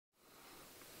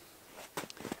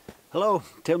Hello,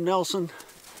 Tim Nelson.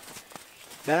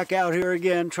 Back out here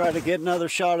again, try to get another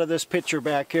shot of this picture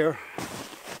back here.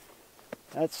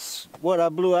 That's what I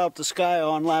blew out the sky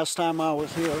on last time I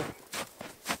was here.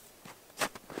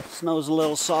 Snow's a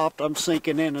little soft, I'm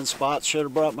sinking in spots. Should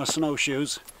have brought my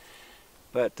snowshoes,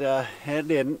 but I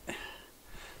didn't.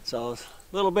 So a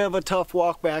little bit of a tough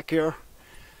walk back here.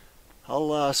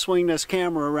 I'll swing this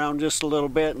camera around just a little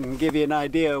bit and give you an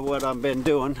idea of what I've been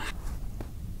doing.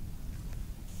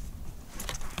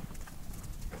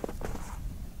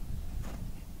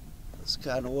 That's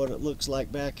kind of what it looks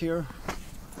like back here.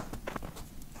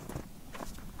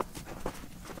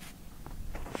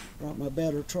 Brought my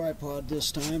better tripod this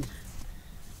time.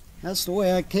 That's the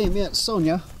way I came in.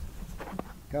 Sonia.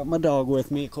 Got my dog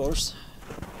with me, of course.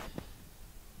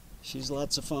 She's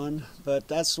lots of fun, but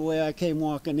that's the way I came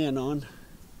walking in on.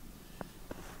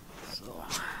 So,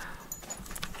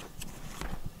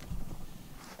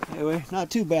 anyway,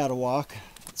 not too bad a walk.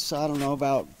 It's, I don't know,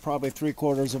 about probably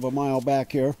 3/4 of a mile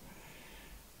back here.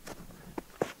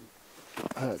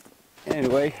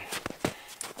 Anyway,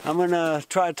 I'm gonna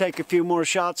try to take a few more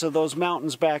shots of those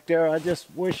mountains back there. I just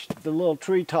wish the little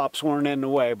treetops weren't in the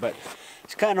way, but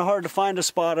it's kind of hard to find a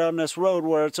spot on this road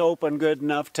where it's open good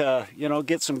enough to, you know,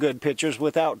 get some good pictures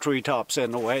without treetops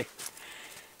in the way.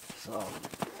 So,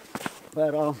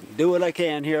 but I'll do what I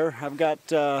can here. I've got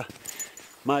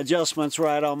my adjustments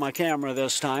right on my camera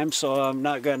this time, so I'm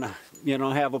not gonna, you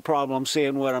know, have a problem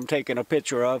seeing what I'm taking a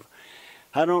picture of.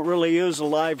 I don't really use a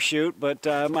live shoot, but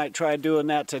I might try doing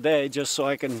that today just so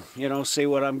I can, you know, see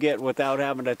what I'm getting without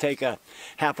having to take a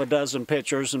half a dozen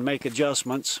pictures and make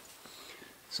adjustments.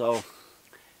 So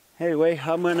anyway,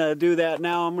 I'm going to do that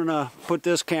now. I'm going to put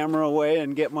this camera away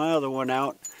and get my other one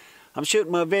out. I'm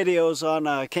shooting my videos on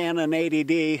a Canon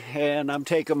 80D, and I'm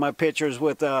taking my pictures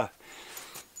with a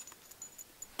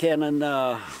Canon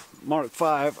Mark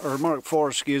IV,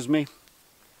 excuse me.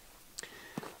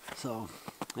 So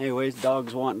anyways,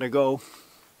 dog's wanting to go.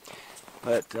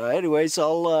 But anyways,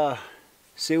 I'll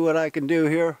see what I can do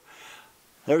here.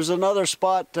 There's another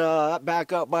spot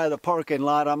back up by the parking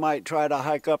lot. I might try to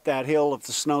hike up that hill if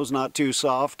the snow's not too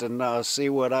soft and see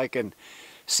what I can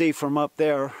see from up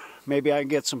there. Maybe I can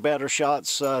get some better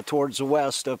shots towards the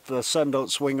west if the sun don't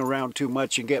swing around too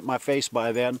much and get my face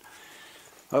by then.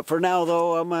 But for now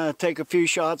though, I'm going to take a few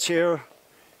shots here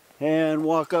and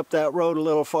walk up that road a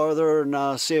little farther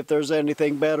and see if there's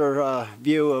anything better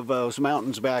view of those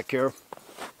mountains back here.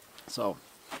 So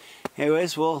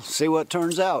anyways, we'll see what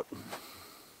turns out.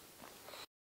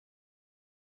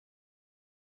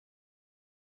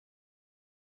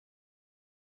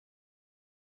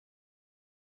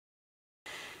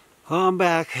 Well, I'm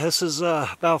back. This is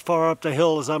about far up the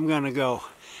hill as I'm going to go.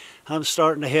 I'm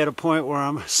starting to hit a point where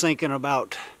I'm sinking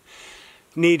about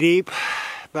knee deep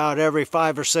about every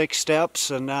 5 or 6 steps,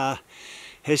 and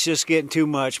it's just getting too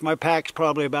much. My pack's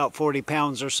probably about 40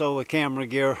 pounds or so with camera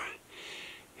gear,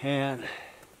 and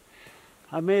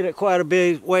I made it quite a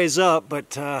bit ways up,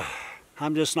 but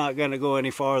I'm just not going to go any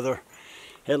farther.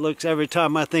 It looks, every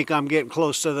time I think I'm getting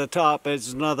close to the top,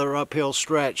 it's another uphill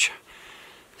stretch.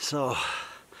 So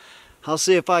I'll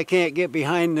see if I can't get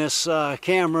behind this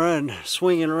camera and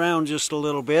swing it around just a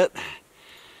little bit.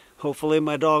 Hopefully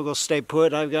my dog will stay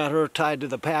put. I've got her tied to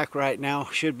the pack right now.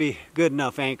 Should be good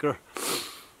enough anchor.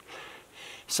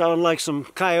 Sounded like some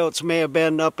coyotes may have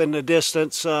been up in the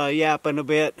distance yapping a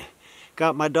bit.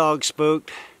 Got my dog spooked.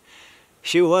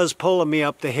 She was pulling me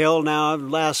up the hill. Now the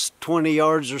last 20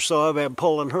 yards or so I've been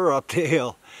pulling her up the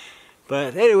hill.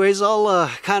 But anyways, I'll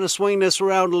kind of swing this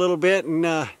around a little bit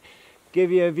and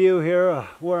give you a view here of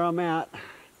where I'm at.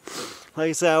 Like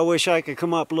I said, I wish I could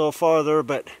come up a little farther,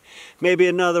 but maybe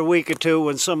another week or two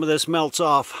when some of this melts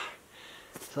off.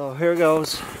 So here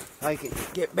goes. I can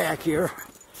get back here.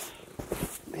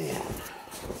 Man,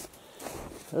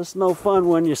 it's no fun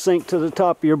when you sink to the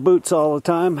top of your boots all the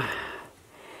time.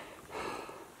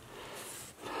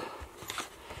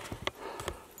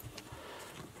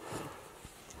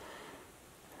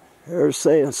 There's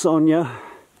saying Sonia.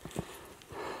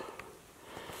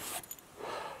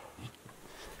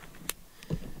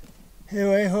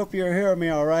 Anyway, hope you're hearing me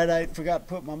all right. I forgot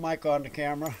to put my mic on the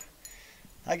camera.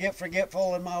 I get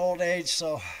forgetful in my old age,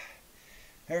 so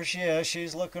there she is.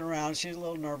 She's looking around. She's a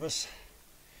little nervous.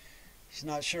 She's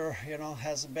not sure, you know,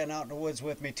 hasn't been out in the woods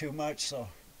with me too much, so.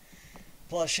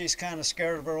 Plus, she's kind of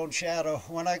scared of her own shadow.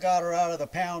 When I got her out of the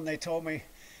pound, they told me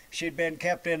she'd been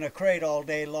kept in a crate all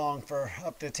day long for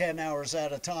up to 10 hours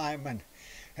at a time, and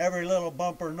every little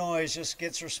bumper noise just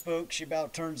gets her spooked. She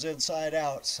about turns inside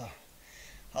out, so.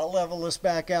 I'll level this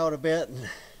back out a bit and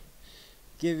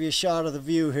give you a shot of the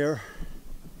view here.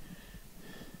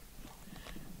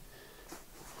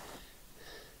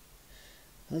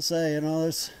 I say, you know,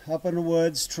 it's up in the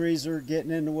woods, trees are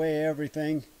getting in the way of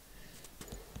everything.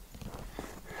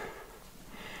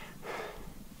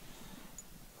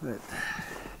 But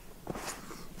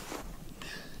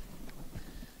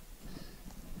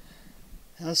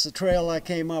that's the trail I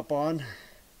came up on,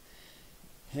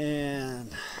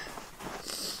 and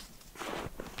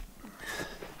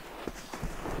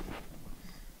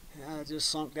I just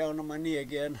sunk down on my knee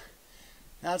again.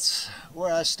 That's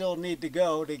where I still need to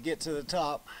go to get to the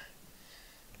top,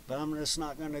 but I'm just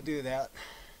not going to do that.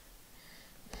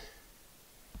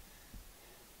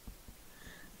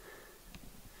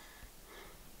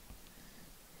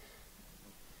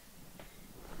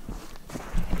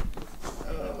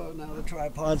 Oh, now the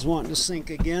tripod's wanting to sink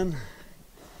again.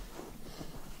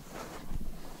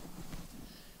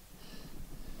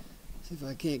 See if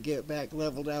I can't get it back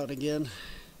leveled out again.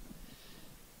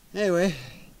 Anyway,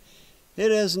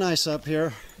 it is nice up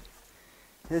here.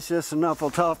 It's just an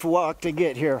awful tough walk to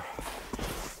get here.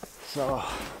 So,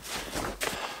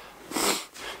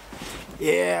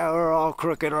 yeah, we're all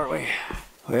crooked, aren't we?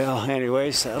 Well,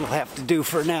 anyways, that'll have to do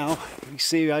for now. You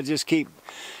see, I just keep,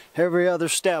 every other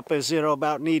step is, you know,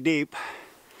 about knee deep.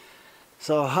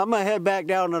 So I'm gonna head back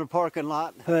down to the parking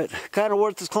lot, but kind of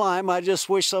worth the climb. I just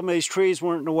wish some of these trees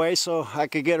weren't in the way so I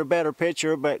could get a better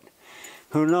picture, but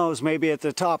who knows, maybe at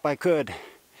the top I could.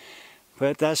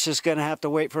 But that's just gonna have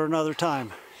to wait for another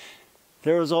time.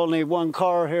 There was only one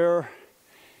car here,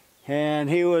 and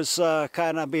he was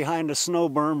kind of behind a snow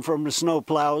berm from the snow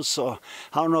plows, so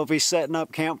I don't know if he's setting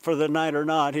up camp for the night or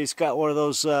not. He's got one of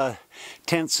those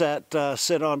tents that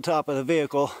sit on top of the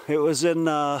vehicle. It was in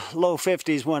low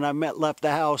 50s when I left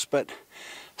the house, but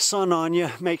sun on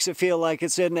you makes it feel like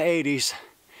it's in the 80s.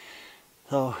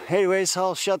 So anyways,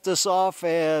 I'll shut this off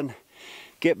and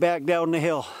get back down the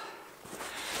hill.